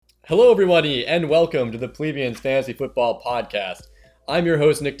Hello, everybody, and welcome to the Plebeians Fantasy Football Podcast. I'm your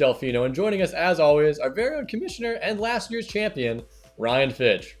host, Nick Delfino, and joining us, as always, our very own commissioner and last year's champion, Ryan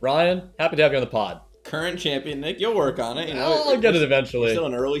Fitch. Ryan, happy to have you on the pod. Current champion, Nick. You'll work on it. I'll get it eventually. You're still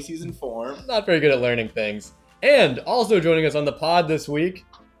in early season form. Not very good at learning things. And also joining us on the pod this week,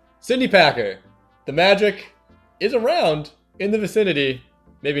 Sydney Packer. The magic is around in the vicinity.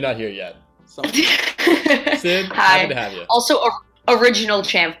 Maybe not here yet. Sid, Hi. happy to have you. Also, original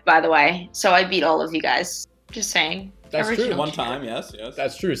champ, by the way. So I beat all of you guys. Just saying. That's Original true. One champ. time, yes.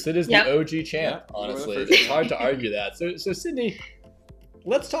 That's true. Sid is Yep. the OG champ, Yeah, honestly. you were the first It's hard to argue that. So Sydney,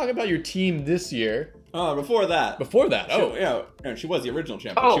 let's talk about your team this year. Oh, before that. Before that, She was the original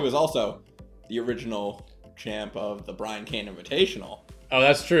champ, Oh. but she was also the original champ of the Brian Kane Invitational. Oh,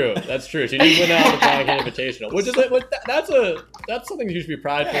 that's true. That's true. She did win out the Brian Kane Invitational, which is that's something you should be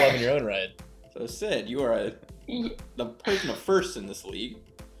prideful of in your own right. So, Sid, you are the person of first in this league.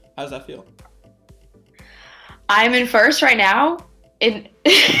 How does that feel? I'm in first right now.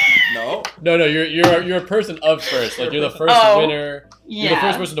 No. No, you're a person of first. Like you're the first winner. Yeah. You're the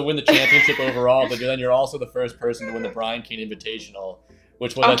first person to win the championship overall, but then you're also the first person to win the Brian Kane Invitational,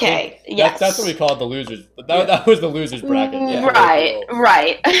 which was Okay, I think, yes. that's what we call it, the losers. That was the losers bracket. Yeah.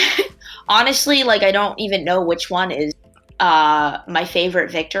 Right. Honestly, like I don't even know which one is my favorite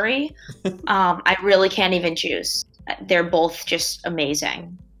victory. I really can't even choose. They're both just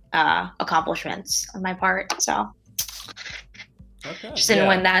amazing accomplishments on my part. So Okay. just didn't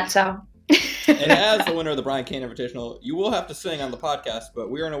win that. So. And as the winner of the Brian Kane Invitational, you will have to sing on the podcast, but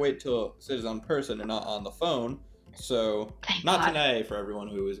we're going to wait till Sid is on person and not on the phone. So, Thank not God. tonight for everyone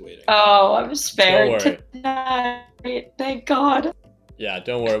who is waiting. Oh, I'm spared Don't worry. tonight. Thank God. Yeah,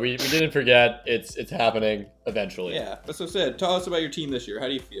 don't worry. We didn't forget. It's happening eventually. Yeah, but so Sid, tell us about your team this year. How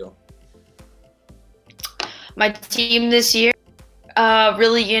do you feel? My team this year,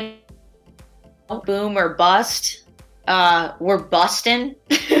 really, boom or bust. We're busting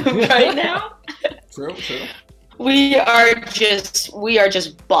right now. True. We are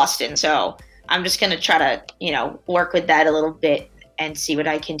just busting. So I'm just gonna try to, work with that a little bit and see what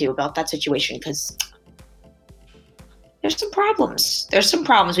I can do about that situation because there's some problems. There's some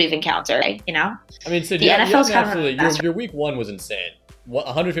problems we've encountered. I mean, Sid, The you NFL's have kind of absolutely. Your week one was insane.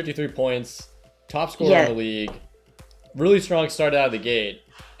 153 points, top scorer in the league, really strong start out of the gate,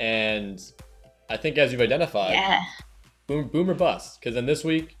 and I think as you've identified, boom or bust. Because then this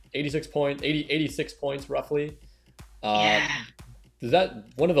week, 86 points roughly. Is that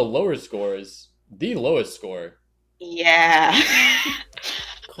one of the lower scores? The lowest score. Yeah.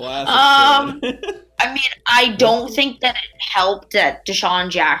 Classic. Sid. I mean, I don't think that it helped that Deshaun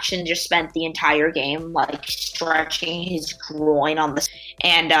Jackson just spent the entire game stretching his groin on the.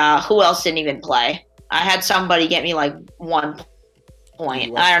 And who else didn't even play? I had somebody get me 1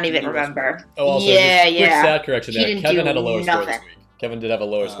 point. I don't even remember. Oh, also, quick stat correction there. didn't Kevin do had a lower score this nothing. week. Kevin did have a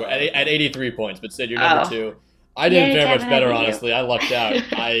lower score at 83 points, but Sid, you're number two. I didn't Yay, fare much Kevin, better, I beat you. honestly. I lucked out.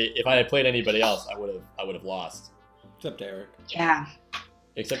 If I had played anybody else, I would have lost. Except Eric. Yeah.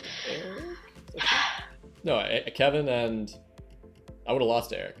 Except Eric? No, Kevin and I would have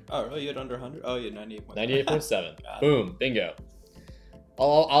lost to Eric. Oh, really? You had under 100? Oh, you had 98 points. 98.7. Got it. Boom. Bingo. I'll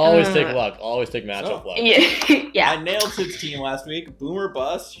always take luck. I'll always take matchup luck. Yeah. I nailed Sid's team last week. Boom or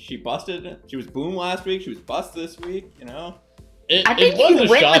bust. She busted. She was boom last week. She was bust this week. I It think you wasn't win with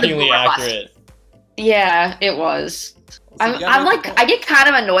the shockingly boom or bust. accurate. Yeah, it was. So you gotta I'm make a I get kind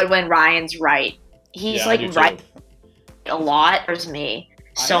of annoyed when Ryan's right. He's Yeah, I do too. right a lot versus me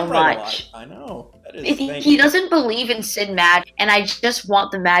I so am right a much. lot. I know. That is, thank He you. doesn't believe in Sid Magic, and I just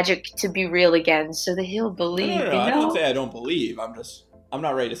want the magic to be real again so that he'll believe. No. I don't say I don't believe. I'm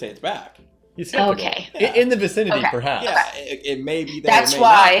not ready to say it's back. He's skeptical. Okay. Yeah. In the vicinity, Okay. perhaps. Yeah, it may be there. That's it may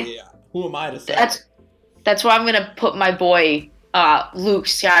why- Not be. Who am I to say? That's why I'm gonna put my boy Luke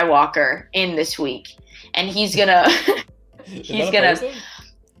Skywalker in this week, and he's gonna Is he's that a gonna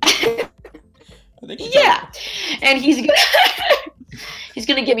person? I think he's yeah, and he's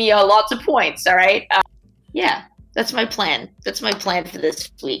gonna give me lots of points. All right, yeah, that's my plan. That's my plan for this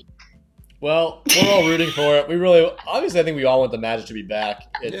week. Well, we're all rooting for it. Obviously, I think we all want the Magic to be back.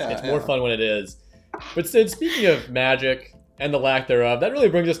 It's more fun when it is. But Sid, speaking of Magic and the lack thereof, that really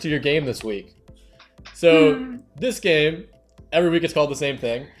brings us to your game this week. So this game, every week it's called the same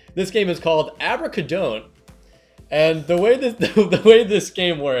thing. This game is called Abracadont, and the way this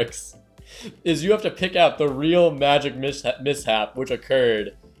game works is you have to pick out the real magic mishap which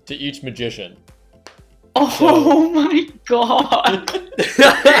occurred to each magician. Oh my god!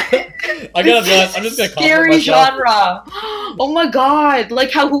 I gotta be honest, I'm just gonna Scary compliment myself. genre. Oh my god!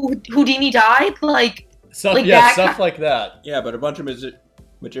 Like how Houdini died? Like Stuff, like yeah, that stuff like that. Yeah, but a bunch of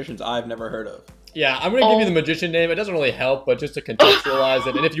magicians I've never heard of. Yeah, I'm going to give you the magician name. It doesn't really help, but just to contextualize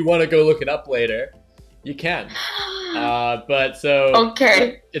it. And if you want to go look it up later, you can.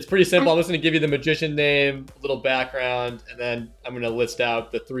 Okay. It's pretty simple. I'm just going to give you the magician name, a little background, and then I'm going to list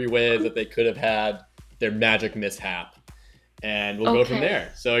out the 3 ways that they could have had their magic mishap. And we'll go from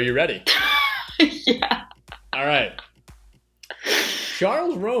there. So are you ready? Yeah. All right.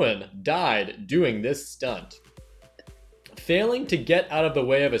 Charles Rowan died doing this stunt. Failing to get out of the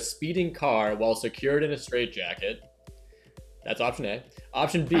way of a speeding car while secured in a straitjacket. That's option A.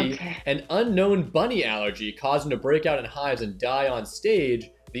 Option B, an unknown bunny allergy caused him to break out in hives and die on stage.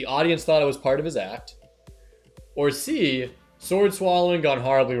 The audience thought it was part of his act. Or C, sword swallowing gone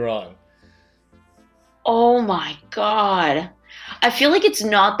horribly wrong. Oh my god. I feel like it's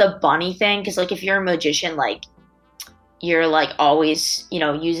not the bunny thing, because like if you're a magician, like you're like always,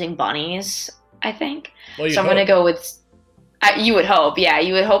 using bunnies, I think. Well, so I'm going to go with... you would hope, yeah.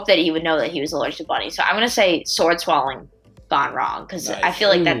 You would hope that he would know that he was allergic to bunnies. So I'm going to say sword swallowing gone wrong, because I feel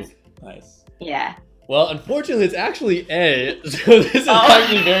like that's... Nice. Yeah. Well, unfortunately, it's actually A. So this is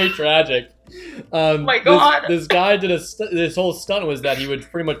actually very tragic. Oh my god. This guy did this whole stunt was that he would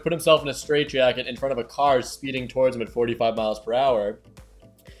pretty much put himself in a straitjacket in front of a car speeding towards him at 45 miles per hour.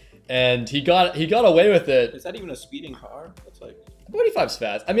 And he got away with it. Is that even a speeding car? That's like 45's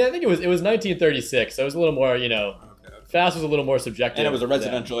fast. I mean, I think it was 1936, so it was a little more, fast was a little more subjective. And it was a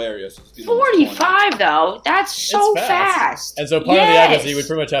residential area. So 45 though, that's so fast. And so part of the act is he would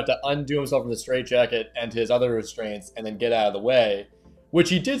pretty much have to undo himself from the straitjacket and his other restraints and then get out of the way, which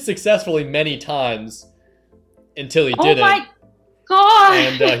he did successfully many times until he didn't. Oh my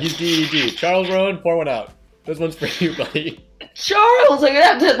god! And he's DED. Charles Rowan, pour one out. This one's for you, buddy. Charles, I'm gonna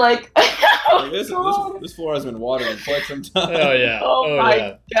have to like. This floor has been watered in quite some time. Oh yeah. Oh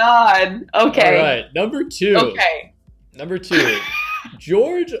my god. Okay. All right. Number 2. Okay. Number 2.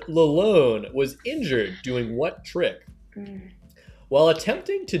 George Lalone was injured doing what trick? While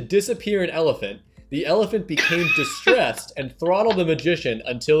attempting to disappear an elephant, the elephant became distressed and throttled the magician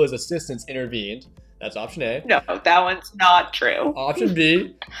until his assistants intervened. That's option A. No, that one's not true. Option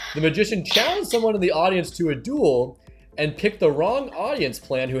B, the magician challenged someone in the audience to a duel and picked the wrong audience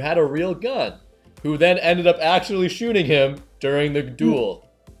plan who had a real gun, who then ended up actually shooting him during the duel.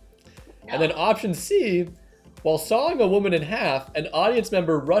 No. And then option C, while sawing a woman in half, an audience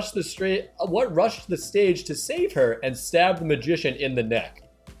member rushed the stage to save her and stabbed the magician in the neck.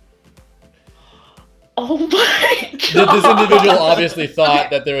 Oh my god! This individual obviously thought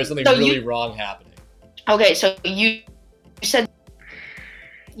that there was something really wrong happening. Okay, so you said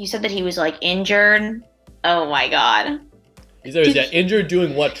that he was like injured. Oh my god. He said he was injured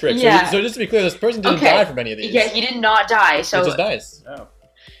doing what trick? Yeah. So just to be clear, this person didn't die from any of these. Yeah, he did not die. So which is nice. Oh.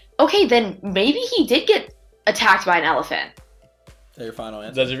 Okay, then maybe he did get attacked by an elephant. Is that your final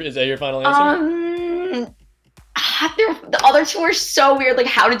answer? Is that your final answer? The other 2 are so weird. Like,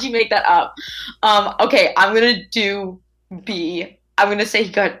 how did you make that up? Okay, I'm gonna do B. I'm gonna say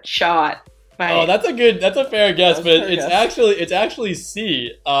he got shot. Oh, that's a fair guess, but it's actually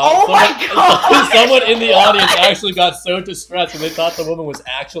C. My god! Someone in the audience actually got so distressed when they thought the woman was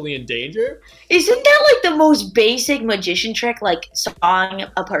actually in danger. Isn't that like the most basic magician trick? Like sawing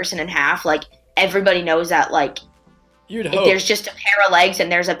a person in half. Like everybody knows that. Like you'd hope there's just a pair of legs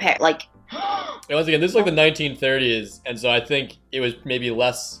and there's a pair like. And once again, this is like the 1930s, and so I think it was maybe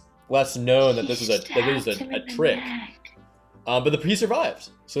less known that this was a trick. But he survived,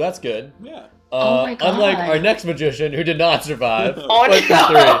 so that's good. Yeah. Oh my god. Unlike our next magician who did not survive. Oh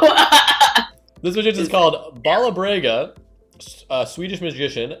no. This magician is called Bala Brega, a Swedish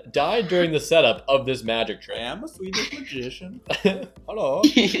magician, died during the setup of this magic trick. I am a Swedish magician. Hello.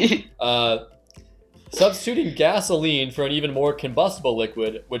 Substituting gasoline for an even more combustible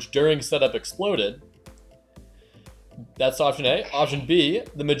liquid, which during setup exploded. That's option A. Option B,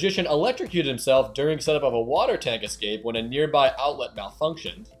 the magician electrocuted himself during setup of a water tank escape when a nearby outlet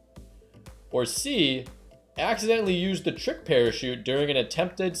malfunctioned. Or C, accidentally used the trick parachute during an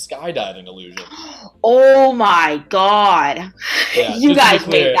attempted skydiving illusion. Oh my god. Yeah, you guys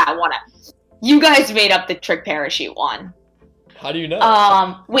made that one up. You guys made up the trick parachute one. How do you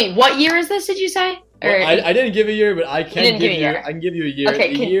know? Wait, what year is this, did you say? Well, I didn't give a year, but I can give you. I can give you a year.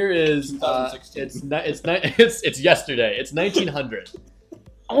 Okay, the year is 2016. It's yesterday. It's 1900.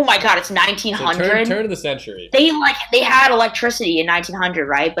 Oh my god, it's 1900. So turn of the century. They had electricity in 1900,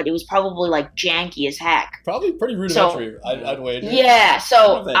 right? But it was probably like janky as heck. Probably pretty rudimentary. I'd wager. Yeah,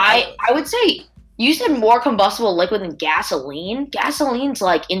 so I would say you said more combustible liquid than gasoline. Gasoline's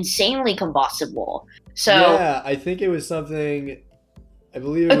like insanely combustible. So yeah, I think it was something. I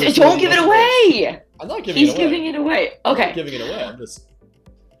believe. Don't give it away. I'm not giving it away. He's giving it away. Okay. I'm not giving it away. I'm just.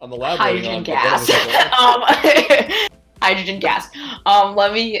 I'm elaborating hydrogen on gas. Hydrogen gas.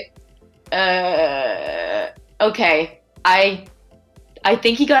 Let me. Okay. I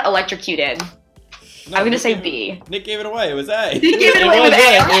think he got electrocuted. No, I'm gonna Nick say gave B. Nick gave it away. It was A. He gave it It away was with A.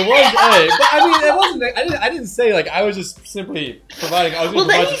 A. It was A. But I mean, it wasn't. I didn't say like I was just simply providing. Well,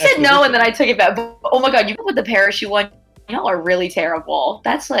 then he said no, and then I took it back. But, oh my god, you with the parachute one. Y'all are really terrible.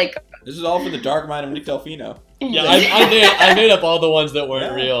 That's like. This is all for the dark mind of Nick Delfino. Yeah, I made up all the ones that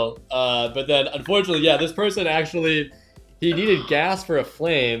weren't Yeah. real. But then, unfortunately, yeah, this person actually, he needed gas for a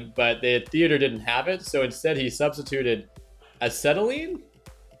flame, but the theater didn't have it, so instead he substituted acetylene,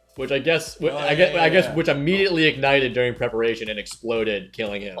 which I guess, which immediately ignited during preparation and exploded,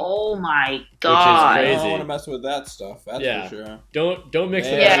 killing him. Oh my god. crazy. I don't want to mess with that stuff. That's Yeah. for sure. Don't mix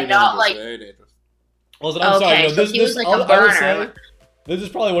it Yeah, up. not like- Very dangerous. Listen, I'm sorry. Okay, You know, so this, he was this, like a I will burner. say, this is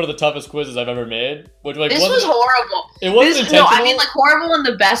probably one of the toughest quizzes I've ever made. Which like This was horrible. It wasn't intentional. No, I mean like horrible in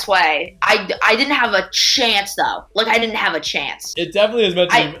the best way. I didn't have a chance though. Like I didn't have a chance. It definitely is meant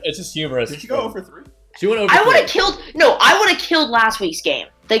to be. It's just humorous. Did you go over 3? She went over. I would have 3. killed. No, I would have killed last week's game.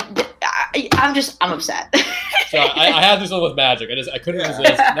 I'm upset. So I had this one with Magic. I couldn't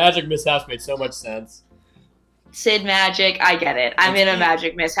resist. Magic mishaps made so much sense. Sid Magic, I get it. I'm in a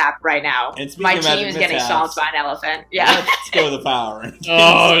Magic mishap right now. And speaking My of team Magic is getting mishaps, stomped by an elephant. Yeah. Let's go with the Power Rangers.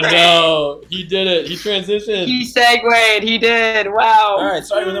 Oh no, he did it. He transitioned. He segued. He did. Wow. All right,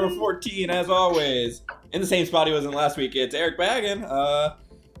 starting with number 14, as always. In the same spot he was in last week, it's Eric Baggin.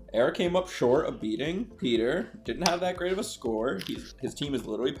 Eric came up short of beating Peter. Didn't have that great of a score. His team is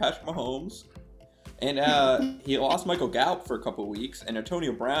literally Patrick Mahomes. And he lost Michael Gallup for a couple weeks. And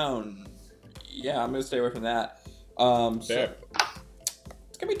Antonio Brown, yeah, I'm going to stay away from that. So Fair.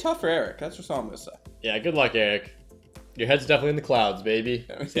 it's going to be tough for Eric. That's just all I'm going to say. Yeah, good luck, Eric. Your head's definitely in the clouds, baby.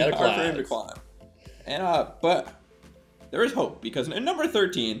 It's Stay out of hard for him to clouds. climb. And, but there is hope because in number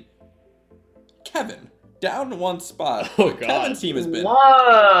 13, Kevin, down one spot. Oh, God. Kevin's team has been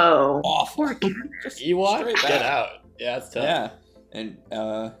Whoa. awful. Just Ewok, straight get bad. out. Yeah, it's tough. Yeah, and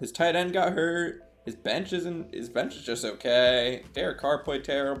his tight end got hurt. His bench is just okay. Derek Carr played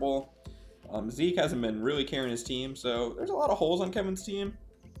terrible. Zeke hasn't been really carrying his team, so there's a lot of holes on Kevin's team.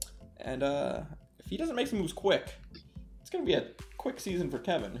 And if he doesn't make some moves quick, it's gonna be a quick season for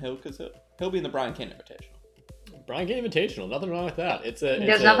Kevin. He'll be in the Brian Kane Invitational. Brian Kane Invitational. Nothing wrong with that.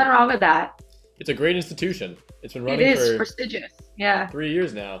 There's nothing wrong with that. It's a great institution. It's been It running is for prestigious. Yeah. 3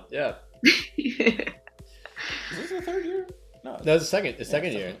 years now. Yeah. Is this the third year? No, That was the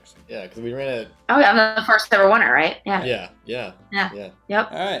second year. Yeah, because we ran it. Oh, yeah, I'm the first ever winner, right? Yeah. Yeah.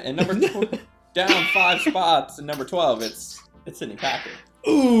 Yep. All right, and number down 5 spots, and number 12, it's Sidney Packard.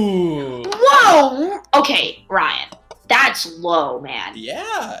 Ooh. Whoa. Okay, Ryan. That's low, man.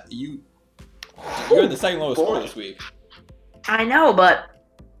 Yeah, you had the second lowest score this week. I know, but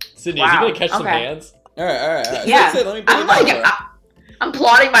Sydney, is he Wow, gonna catch some okay. hands? All right. Yeah, Let me I'm bring it down. I'm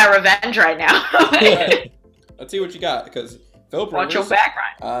plotting my revenge right now. All right. Let's see what you got, because Philip Watch your Rivers, back,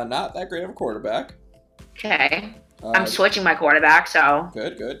 Ryan. not that great of a quarterback. Okay. I'm Uh, switching my quarterback, so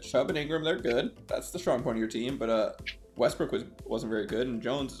Good. Chubb and Ingram, they're good. That's the strong point of your team. But Westbrook wasn't very good, and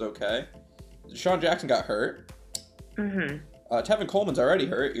Jones is okay. Deshaun Jackson got hurt. Tevin Coleman's already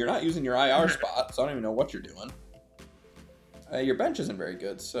hurt. You're not using your IR spot, so I don't even know what you're doing. Your bench isn't very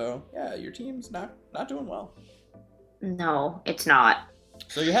good, so yeah, your team's not doing well. no, it's not.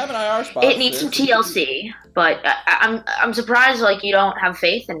 So you have an IR spot. It needs some TLC, but I'm surprised like you don't have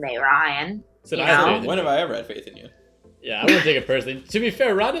faith in me, Ryan. Sid, You I have know? faith in When you. have I ever had faith in you? Yeah, I wouldn't take it personally. To be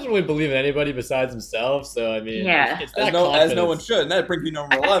fair, Ron doesn't really believe in anybody besides himself, so I mean, Yeah. it's As that no confidence. one should. And that brings me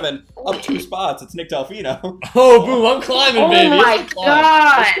number 11, up 2 spots. It's Nick Delfino. Oh, boom! I'm climbing, Oh baby. my Let's climb.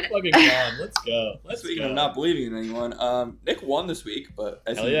 God. Let's fucking climb. Let's go. Let's Speaking go. of not believing in anyone, Nick won this week, but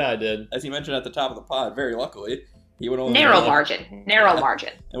Hell yeah, I did. as he mentioned at the top of the pod, very luckily, he would only Narrow been- margin.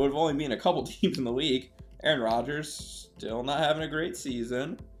 It would have only been a couple teams in the league. Aaron Rodgers still not having a great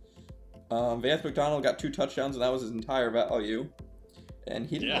season. Vance McDonald got 2 touchdowns, and that was his entire value.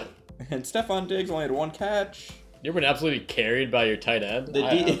 And and Stephon Diggs only had 1 catch. You've been absolutely carried by your tight end.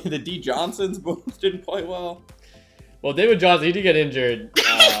 The D Johnsons both didn't play well. Well, David Johnson, he did get injured.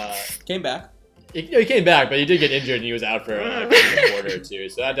 Came back. He came back, but he did get injured, and he was out for a quarter or two.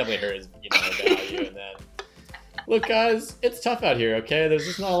 So that definitely hurt his value. And then, look, guys, it's tough out here. Okay, there's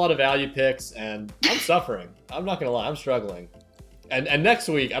just not a lot of value picks, and I'm suffering. I'm not gonna lie, I'm struggling. And next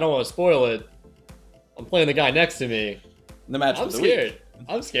week, I don't want to spoil it. I'm playing the guy next to me. The match I'm of the scared. week.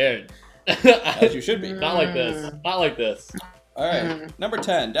 I'm scared. As you should be. Not like this. Not like this. All right. Number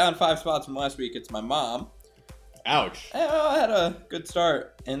 10, down 5 spots from last week. It's my mom. Ouch. I had a good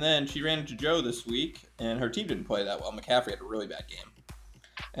start, and then she ran into Joe this week, and her team didn't play that well. McCaffrey had a really bad game.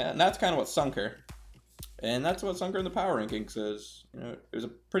 And that's kind of what sunk her. And that's what sunk her in the power rankings is, it was a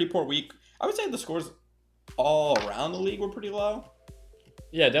pretty poor week. I would say the scores all around the league were pretty low.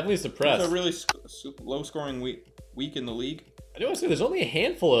 Yeah, definitely suppressed. It's a really low-scoring week in the league. I do want to say there's only a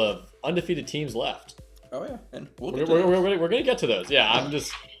handful of undefeated teams left. Oh, yeah. And we're going to get to those. Yeah, I'm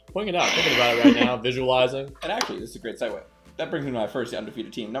just pointing it out, thinking about it right now, visualizing. And actually, this is a great segue. That brings me to my first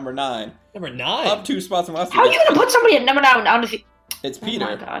undefeated team, number 9. Number 9? Up 2 spots from last week. How are you going to put somebody at number 9 undefeated? It's Peter.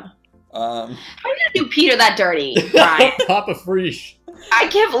 Oh, my God. How are you going to do Peter that dirty, Ryan? Papa Freesh. I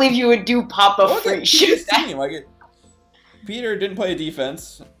can't believe you would do Papa Fresh. Team. Peter didn't play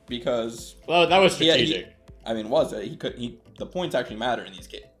defense because. Well, that was strategic. The points actually matter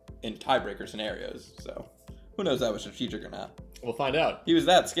in tiebreaker scenarios. So who knows if that was strategic or not? We'll find out. He was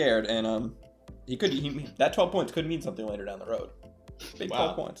that scared, and that 12 points could mean something later down the road. Big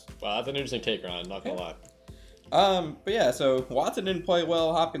 12 points. Wow, that's an interesting take, Ron. Not gonna lie. But yeah, so Watson didn't play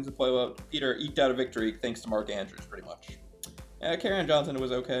well. Hopkins didn't play well. Peter eked out a victory thanks to Mark Andrews, pretty much. Kerryon Johnson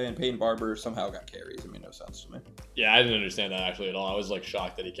was okay, and Peyton Barber somehow got carries. It made no sense to me. Yeah, I didn't understand that actually at all. I was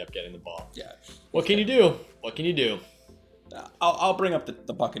shocked that he kept getting the ball. Yeah. What can you do? What can you do? I'll bring up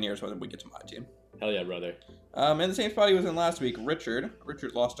the Buccaneers when we get to my team. Hell yeah, brother. In the same spot he was in last week, Richard.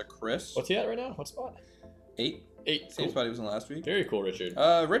 Richard lost to Chris. What's he at right now? What spot? 8. 8. Same spot he was in last week. Very cool, Richard.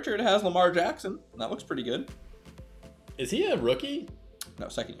 Richard has Lamar Jackson. That looks pretty good. Is he a rookie? No,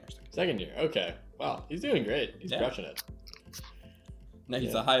 second year. Second year. Okay. Wow, he's doing great. He's crushing it. Now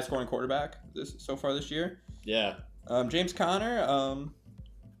he's the highest scoring quarterback so far this year. Yeah. James Conner,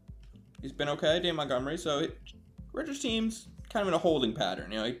 he's been okay. Dave Montgomery. So Richard's team's kind of in a holding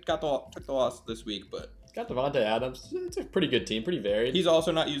pattern. He took the loss this week, but got Devontae Adams. It's a pretty good team, pretty varied. He's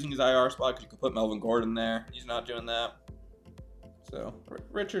also not using his IR spot because you could put Melvin Gordon there. He's not doing that. So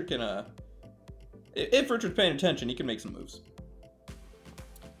Richard can, if Richard's paying attention, he can make some moves.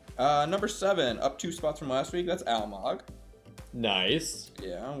 Number 7, up 2 spots from last week. That's Almog. Nice.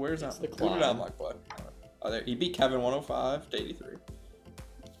 Yeah, where's that? The Who did Almog play? There. He beat Kevin 105 to 83.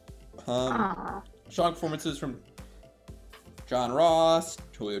 Strong performances from John Ross,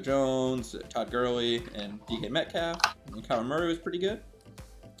 Julio Jones, Todd Gurley, and DK Metcalf. And Kyler Murray was pretty good.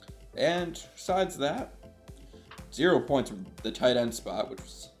 And besides that, 0 points from the tight end spot, which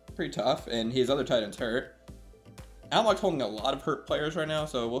was pretty tough. And his other tight end's hurt. Almog's holding a lot of hurt players right now,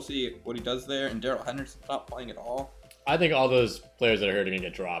 so we'll see what he does there. And Darrell Henderson's not playing at all. I think all those players that are hurt are going to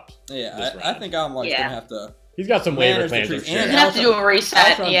get dropped. Yeah, I think Almog's going to have to... He's got some waiver plans, I'm sure. He's going to have to do a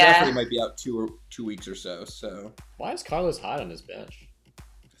reset, Alshon Jeffrey might be out 2 weeks or so. Why is Carlos Hyde on his bench?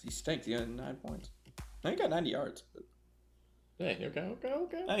 Because he stinks. He had 9 points. No, he got 90 yards. But... Hey, okay.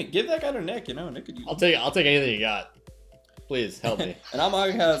 I mean, give that guy to Nick, Nick could use I'll take anything you got. Please, help me. And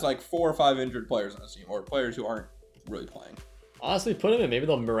Almog has 4 or 5 injured players on his team, or players who aren't really playing. Honestly, put him in. Maybe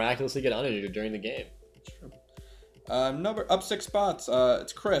they'll miraculously get uninjured during the game. That's true. Up 6 spots,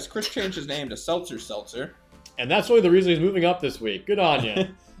 it's Chris. Chris changed his name to Seltzer. And that's really the reason he's moving up this week. Good on you.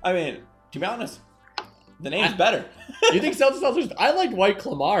 I mean, to be honest, the name's better. You think Seltzer's? I like White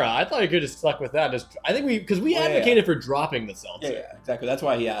Clamara. I thought he could have stuck with that. I think we advocated for dropping the Seltzer. Yeah, exactly. That's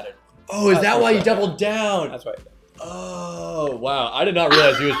why he added. Oh, is that why you doubled down? That's why. Oh, wow. I did not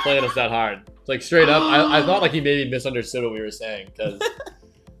realize he was playing us that hard. Straight up, I thought he maybe misunderstood what we were saying because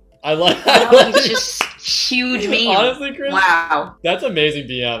He's just huge meme. Honestly, Chris. Wow. That's amazing,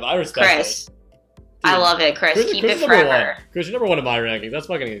 BM. I respect Chris. I love it, Chris. Keep it forever. Chris, you're number 1 in my rankings. That's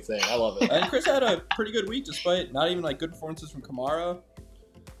fucking insane. I love it. And Chris had a pretty good week despite not even good performances from Kamara.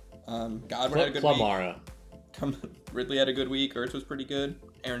 Godwin had a good week. Ridley had a good week. Ertz was pretty good.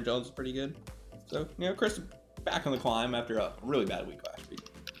 Aaron Jones was pretty good. So, Chris back on the climb after a really bad week last week.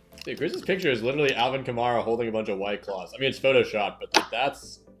 Dude, Chris's picture is literally Alvin Kamara holding a bunch of White Claws. I mean, it's Photoshopped, but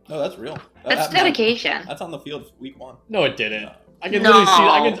that's... No, that's real. That's dedication. That's on the field week 1. No, it didn't. I can literally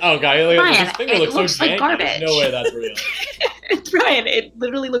see. Oh, God, Ryan, his finger looks so like janky. garbage. There's no way that's real. Ryan, it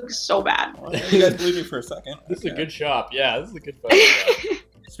literally looks so bad. Well, you guys believe me for a second. This is a good shop. Yeah, this is a good photo.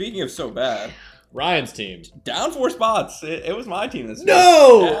 Speaking of so bad, Ryan's team down 4 spots. It was my team this week.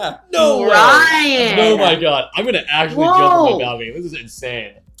 No, yeah. No, Ryan. Oh my God, I'm gonna actually jump on my balcony. This is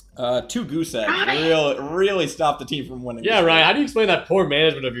insane. 2 goose eggs really stopped the team from winning. Yeah, Ryan. How do you explain that poor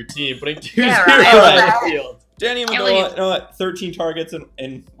management of your team putting 2-0 on the field? Danny Amendola, 13 targets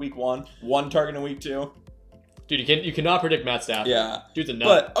in week 1, 1 target in week 2. Dude, you cannot predict Matt Stafford. Yeah, dude's a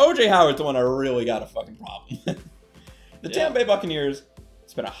nut. But OJ Howard's the one I really got a fucking problem. The Tampa Bay Buccaneers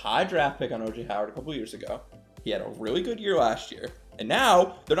spent a high draft pick on OJ Howard a couple years ago. He had a really good year last year, and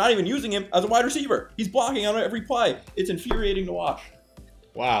now they're not even using him as a wide receiver. He's blocking on every play. It's infuriating to watch.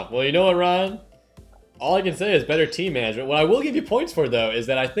 Wow. Well, you know what, Ryan? All I can say is better team management. What I will give you points for, though, is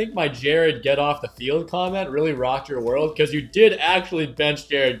that I think my Jared get off the field comment really rocked your world because you did actually bench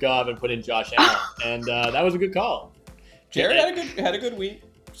Jared Goff and put in Josh Allen, and that was a good call. Jared had a good week.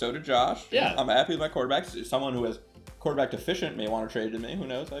 So did Josh. Yeah. I'm happy with my quarterbacks. Someone who is quarterback deficient may want to trade to me. Who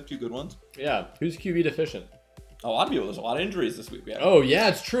knows? I have 2 good ones. Yeah. Who's QB deficient? A lot of people. There's a lot of injuries this week. Oh, yeah,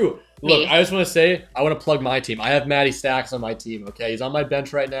 it's true. Look, I just want to say, I want to plug my team. I have Matty Stacks on my team, okay? He's on my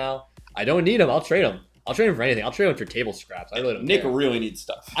bench right now. I don't need him. I'll trade him. I'll trade him for anything. I'll trade him for table scraps. I really don't Nick care. really needs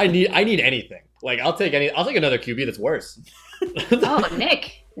stuff. I need anything. Like, I'll take another QB that's worse. Oh,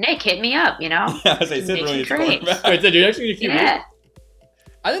 Nick, hit me up, you know? Yeah, I say Sid really needs quarterback. Wait, so do you actually need a QB? Yeah.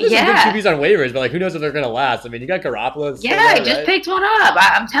 I think there's some good QBs on waivers, but like, who knows if they're gonna last? I mean, you got Garoppolo. Yeah, I just picked one up.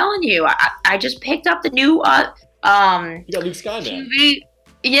 I'm telling you, I just picked up the new You got Luke Skywalker. QB.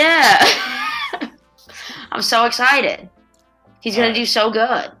 Yeah. I'm so excited. He's gonna do so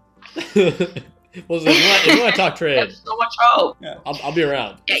good. Well, if you want to talk trade, There's so much hope. Yeah. I'll be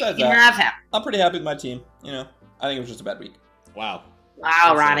around. Yeah, Besides you can that, have him. I'm pretty happy with my team. You know, I think it was just a bad week. Wow,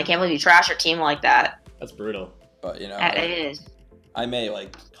 Wow, Ron, I can't believe you trash your team like that. that's brutal. But you know, That is. I may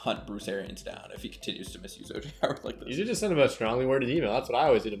like hunt Bruce Arians down if he continues to misuse OJ Howard like You this. should just send him a strongly worded email. That's what I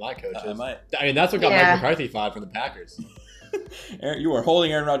always do to my coaches. I might. I mean, that's what got Yeah. Mike McCarthy fired from the Packers. You are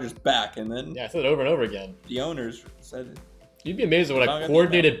holding Aaron Rodgers back, and then Yeah, I said it over and over again. the owners said, You'd be amazed at what Not a gonna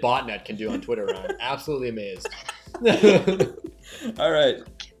coordinated botnet can do on Twitter, Ryan. Absolutely amazed. "All right."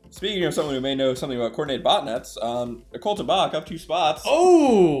 Speaking of someone who may know something about coordinated botnets, Nicole Tabak up 2 spots.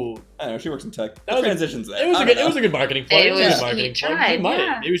 Oh, I don't know. She works in tech. That was a- Transitions there. it was I a don't good. It was know. a good marketing play. It was a was- good marketing he play. tried, She might.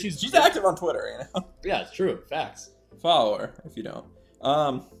 yeah. Maybe she's. She's active on Twitter. You know, Yeah, it's true. Facts. follow her if you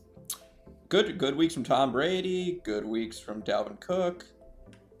don't. Good weeks from Tom Brady. Good weeks from Dalvin Cook,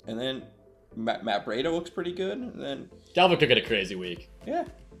 and then Matt Breida looks pretty good. And then Dalvin Cook had a crazy week. yeah,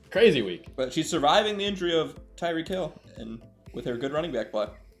 Crazy week. but she's surviving the injury of Tyreek Hill, and with her good running back play,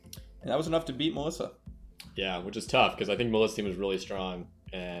 and that was enough to beat Melissa. Yeah, which is tough because I think Melissa's team was really strong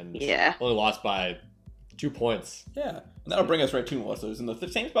and Yeah. only lost by 2 points. Yeah, and that'll bring us right to Melissa, who's in the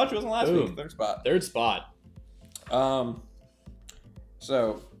same spot she was in last Boom. week, 3rd spot. Third spot.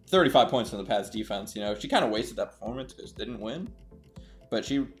 So 35 points from the Pats defense. You know, she kind of wasted that performance because didn't win. But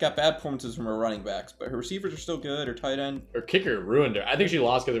she got bad performances from her running backs. But her receivers are still good. Her tight end, Her kicker ruined her. I think she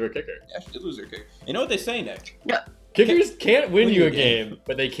lost because of her kicker. yeah, she did lose her kick. You know what they say, Nick? Kickers can't win you a game,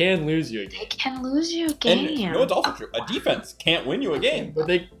 but they can lose you a They game. can lose you a And game. you know what's also true? A defense can't win you a game. But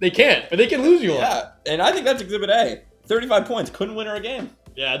they can't. But they can lose you one. Yeah, and I think that's Exhibit A. 35 points, couldn't win her a game.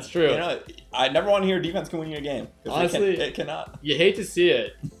 Yeah, it's true. You know, I never want to hear defense can win you a game. 'Cause Honestly, it cannot. You hate to see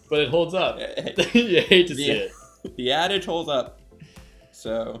it, but it holds up. You hate to see Yeah. it. The adage holds up.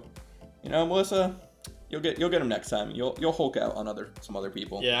 So, you know, Melissa, you'll get them next time. You'll Hulk out on some other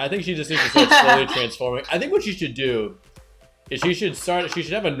people. Yeah, I think she just needs to start slowly transforming. I think what she should do is she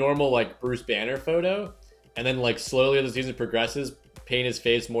should have a normal like Bruce Banner photo, and then like slowly as the season progresses, paint his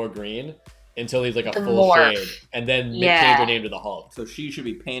face more green until he's like a The full morph. shade, and then Yeah. change her name to the Hulk. So she should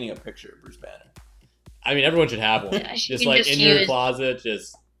be painting a picture of Bruce Banner. I mean, everyone should have one. Yeah, she just can like just in your use- closet,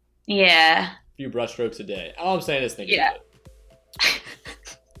 just Yeah. a few brushstrokes a day. All I'm saying is think Yeah. about it.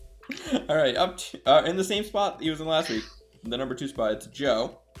 All right, in the same spot he was in last week, the number 2 spot, it's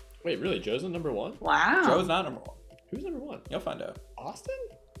Joe. Wait, really? Joe's in number 1? Wow. Joe's not number 1. Who's number 1? You'll find out. Austin?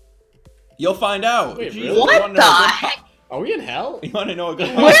 You'll find out. Wait, Jesus, really? you What wanna the know a good heck? Are we in hell? You want to know a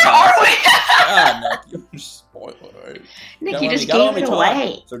good Where are we? God, Nick, you just spoiled it. Right? Nick, you just gotta let gave me it talk.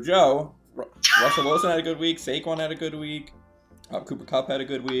 away. So Joe, Russell Wilson had a good week. Saquon had a good week. Cooper Kupp had a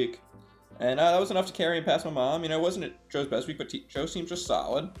good week. And that was enough to carry and pass my mom. You know, it wasn't Joe's best week, but Joe's team's just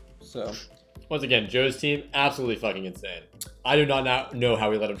solid. So Once again, Joe's team, absolutely fucking insane. I do not know how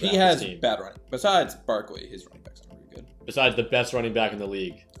we let him draft he has his team. bad running. Besides Barkley, his running backs are pretty good. Besides the best running back in the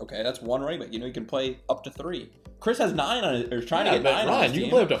league. Okay, that's one running back. You know, he can play up to 3. Chris has 9 on it, or trying Yeah, to get but 9 on Ryan, his you team.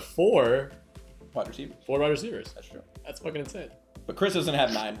 can play up to 4 Wide receivers. wide receivers. That's true. That's fucking insane. But Chris doesn't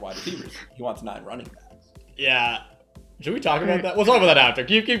have 9 wide receivers. He wants 9 running backs. Yeah. Should we talk about that? We'll talk about that after.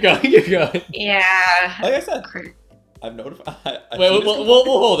 Keep going. Keep going. Yeah. Like I said, I've notified. Wait, we'll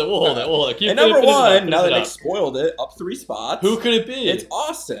hold it. We'll hold it. Keep And number finish it up, 1, finish now it that up. Nick spoiled it, up 3 spots. Who could it be? It's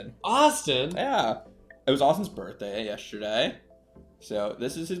Austin. Austin. Yeah. It was Austin's birthday yesterday. So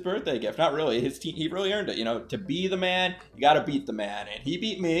this is his birthday gift. Not really. His team, he really earned it. You know, to be the man, you got to beat the man. And he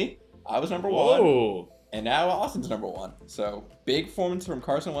beat me. I was number 1. Whoa. And now Austin's number 1. So big performance from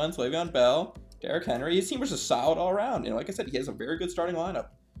Carson Wentz, Le'Veon Bell, Derrick Henry. His team was just solid all around. You know, like I said, he has a very good starting lineup.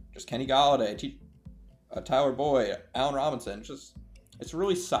 Just Kenny Galladay, Tyler Boyd, Allen Robinson. It's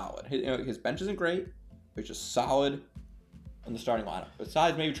really solid. His bench isn't great, but it's just solid in the starting lineup.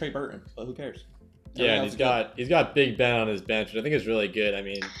 Besides maybe Trey Burton, but who cares? Yeah, and he's got Big Ben on his bench, which I think is really good. I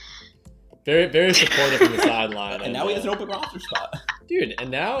mean, very, very supportive from the sideline. And now he has an open roster spot. Dude, and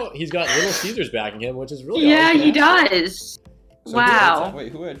now he's got Little Caesars backing him, which is really he does. So wow.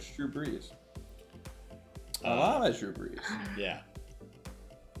 Wait, who had Drew Brees? Mom has Drew Brees. Yeah.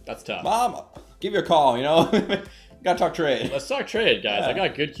 That's tough. Mom, give you a call, you know? Gotta talk trade. Let's talk trade, guys. Yeah. I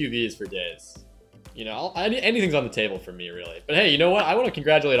got good QBs for days. You know, anything's on the table for me, really. But hey, you know what? I want to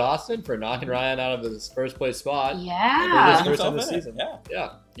congratulate Austin for knocking Ryan out of his first place spot. Yeah. For his first time this season.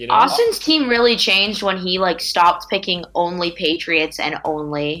 Yeah. You know, Austin's team really changed when he stopped picking only Patriots and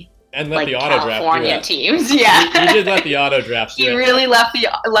only let the auto California draft teams. Yeah. He did let the auto draft. He really let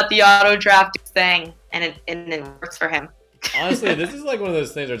the auto draft thing, and it works for him. Honestly, this is like one of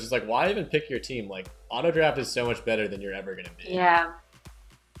those things where it's just like, why even pick your team? Like, auto draft is so much better than you're ever gonna be. Yeah.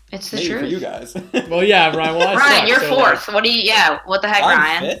 It's the Maybe truth. for you guys. Well, yeah, Ryan. Well, Ryan, you're fourth. What do you? Yeah. What the heck, I'm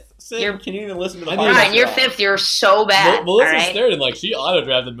Ryan? fifth. Can you even listen to the podcast? Ryan, you're fifth. You're so bad. Melissa's third, and she auto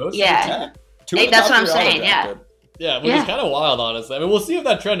drafted most. Yeah. Of the team. That's what I'm saying. Yeah. Yeah, which is kind of wild, honestly. I mean, we'll see if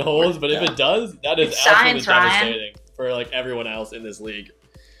that trend holds, but if it does, that is absolutely devastating for everyone else in this league.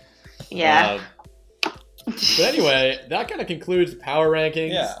 Yeah. But anyway, that kind of concludes power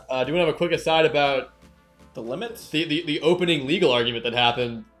rankings. Yeah. Do you want to have a quick aside about the limits? The opening legal argument that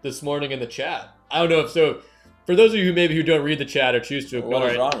happened this morning in the chat. I don't know if so. For those of you who don't read the chat or choose to ignore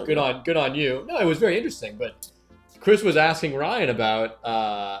it, good on you. No, it was very interesting. But Chris was asking Ryan about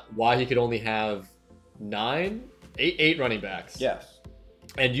why he could only have eight running backs. Yes.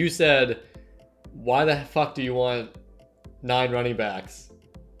 And you said, why the fuck do you want 9 running backs?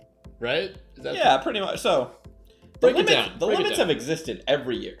 Right? Pretty much. So the limits have existed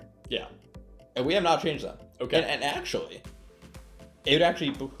every year. Yeah. And we have not changed them. Okay. And actually, it would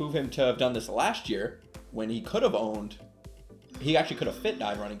actually behoove him to have done this last year when he actually could have fit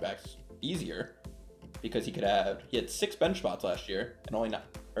 9 running backs easier because he had 6 bench spots last year and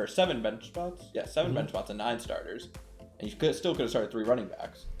 7 bench spots. Yeah, 7 bench spots and 9 starters. And he still could have started 3 running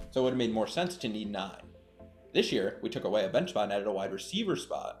backs. So it would have made more sense to need 9. This year, we took away a bench spot and added a wide receiver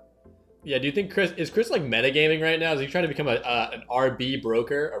spot. Yeah, do you think Chris metagaming right now? Is he trying to become an RB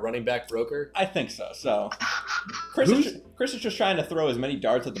broker, a running back broker? I think so. So Chris is just trying to throw as many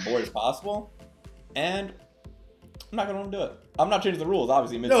darts at the board as possible, and I'm not going to do it. I'm not changing the rules,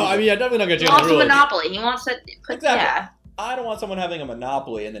 obviously. No, I mean, I'm definitely not going to change the rules. He wants a monopoly. He wants to exactly. Yeah. I don't want someone having a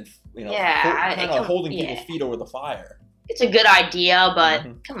monopoly and then holding people's feet over the fire. It's a good idea, but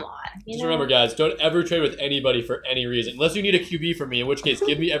come on. Just remember, guys, don't ever trade with anybody for any reason. Unless you need a QB from me, in which case,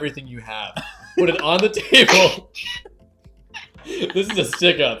 give me everything you have. Put it on the table. This is a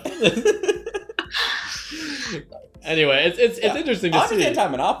stick-up. Anyway, it's interesting to see. I'm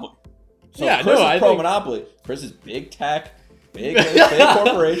anti-monopoly. So yeah, Chris is pro-monopoly. Chris is big tech, big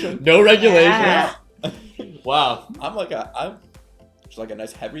corporation. No regulations. Yeah. Wow. I'm just like a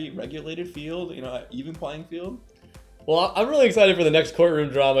nice heavy regulated field, even playing field. Well, I'm really excited for the next courtroom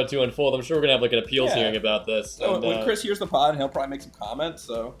drama to unfold. I'm sure we're going to have an appeals hearing about this. So when Chris hears the pod, he'll probably make some comments,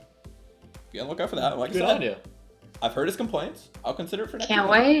 so be on the lookout for that. Like good I said, on you. I've heard his complaints. I'll consider it for next Can't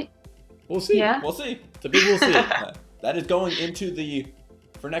wait. We'll see. Yeah. We'll see. It's a big we'll see. That is going into the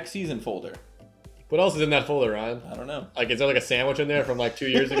for next season folder. What else is in that folder, Ryan? I don't know. Is there a sandwich in there from 2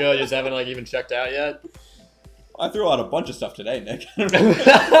 years ago you just haven't even checked out yet? I threw out a bunch of stuff today, Nick.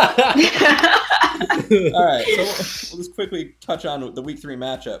 All right, so we'll just quickly touch on the Week 3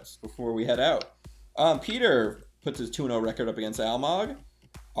 matchups before we head out. Peter puts his 2-0 record up against Almog.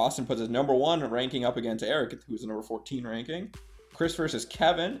 Austin puts his number 1 ranking up against Eric, who's the number 14 ranking. Chris versus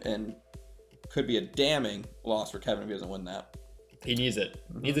Kevin, and could be a damning loss for Kevin if he doesn't win that. He needs it.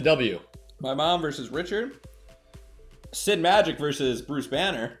 Needs a W. My mom versus Richard. Sid Magic versus Bruce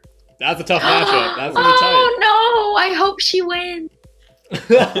Banner. That's a tough matchup. That's gonna be tight. Oh no! I hope she wins.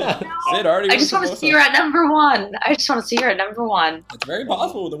 Sid already. I just want to see her at number 1. It's very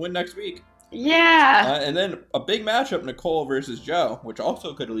possible with a win next week. Yeah. And then a big matchup, Nicole versus Joe, which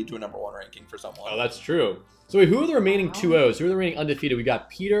also could lead to a number 1 ranking for someone. Oh, that's true. So wait, who are the remaining 2-0s? Who are the remaining undefeated? We got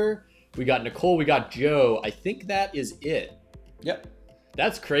Peter, we got Nicole, we got Joe. I think that is it. Yep.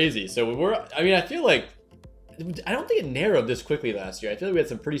 That's crazy. So I feel like I don't think it narrowed this quickly last year. I feel like we had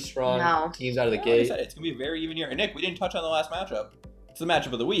some pretty strong teams out of the gate. Like it's going to be a very even year. And Nick, we didn't touch on the last matchup. It's the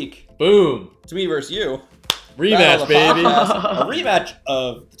matchup of the week. Boom. It's me versus you. Rematch, baby. A rematch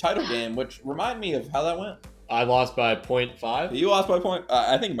of the title game, which remind me of how that went. I lost by 0.5. You lost by point.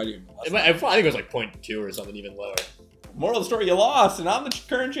 I think it might even. I think it was 0.2 or something even lower. Moral of the story: you lost, and I'm the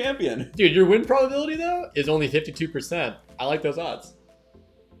current champion. Dude, your win probability though is only 52%. I like those odds.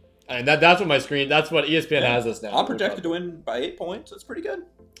 I mean, that's what ESPN has us now. I'm projected to win by 8 points. That's pretty good.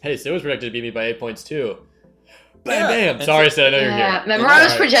 Hey, Sid was projected to beat me by 8 points too. Yeah. Bam, bam. Sorry, Sid, I know you're here. Remember I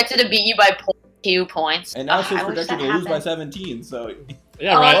was projected to beat you by 2 points. And now Sid's I wish projected that to lose by happened. 17, so...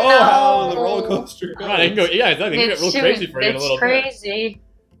 Yeah, right. Oh, how no. the roller coaster goes. Right, I can go. Yeah, exactly. You can get real crazy for you in a little bit. It's crazy.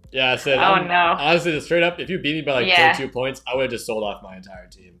 Yeah, Sid. Oh, no. Honestly, straight up, if you beat me by like 22 points, I would have just sold off my entire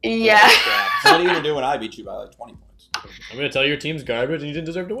team. Yeah. So what are you going to do when I beat you by like 20 points? I'm going to tell you your team's garbage and you didn't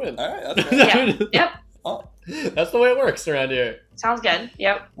deserve to win. All right, that's fair. Yeah. Yep. Oh, That's the way it works around here. Sounds good.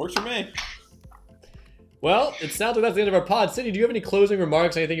 Yep. works for me. Well, it sounds like that's the end of our pod. Cindy, do you have any closing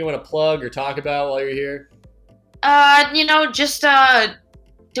remarks, anything you want to plug or talk about while you're here? Just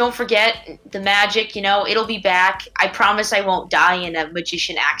don't forget the magic, it'll be back. I promise I won't die in a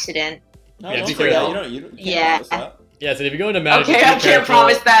magician accident. No, Yeah, don't be forget. careful. You can't Yeah. promise that. Yeah, so if you go into Magic, Okay, just be I can't careful.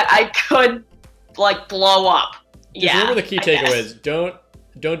 promise that. I could, blow up. Just Yeah. remember the key I guess. takeaways.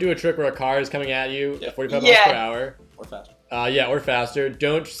 Don't do a trick where a car is coming at you Yeah. at 45 miles Yeah. per hour. Or faster. Or faster.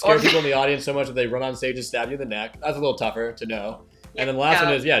 Don't scare Or- people in the audience so much that they run on stage and stab you in the neck. That's a little tougher to know. And then the last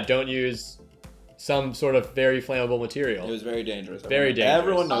one is, don't use some sort of very flammable material. It was very dangerous. Very dangerous.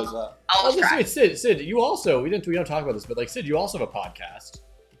 Everyone knows that. I'll try. Wait, Sid, you also, we don't talk about this, but like, Sid, you also have a podcast.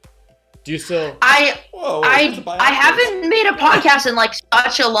 Do you still? Whoa, I haven't made a podcast in like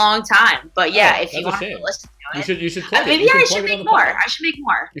such a long time, but yeah, Oh, if you that's a want to shame. listen to it, You should plug it. maybe You I plug should it on make the more. podcast. I should make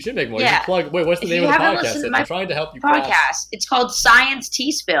more. You should make more. Yeah. You should plug. Wait, what's the If name you of the haven't podcast? listened to Sid? my I'm trying to help you. cross. Podcast. It's called Science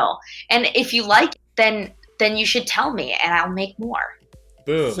Tea Spill, and if you like it, then you should tell me, and I'll make more.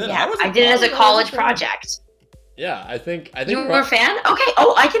 Boom. Sid, Yeah, wasn't I did it as a following college you. project. Yeah, I think You we're were a fan? Okay.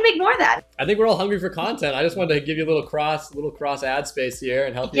 Oh, I can make more of that. I think we're all hungry for content. I just wanted to give you a little cross ad space here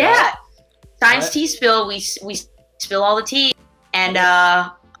and help you Yeah. out. Science Right. Tea Spill. We spill all the tea, and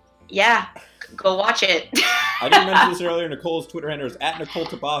go watch it. I didn't mention this earlier. Nicole's Twitter handle is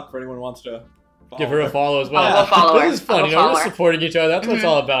 @NicoleTabak for anyone who wants to Give her a follow as well. I'll follow her. This is fun. I'll We're follow her. supporting each other. That's what it's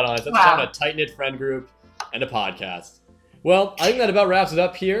all about, honestly. That's Wow. having a tight-knit friend group and a podcast. Well, I think that about wraps it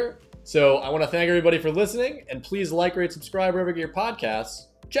up here. So I want to thank everybody for listening, and please like, rate, subscribe wherever you get your podcasts.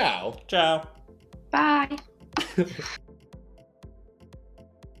 Ciao. Ciao. Bye.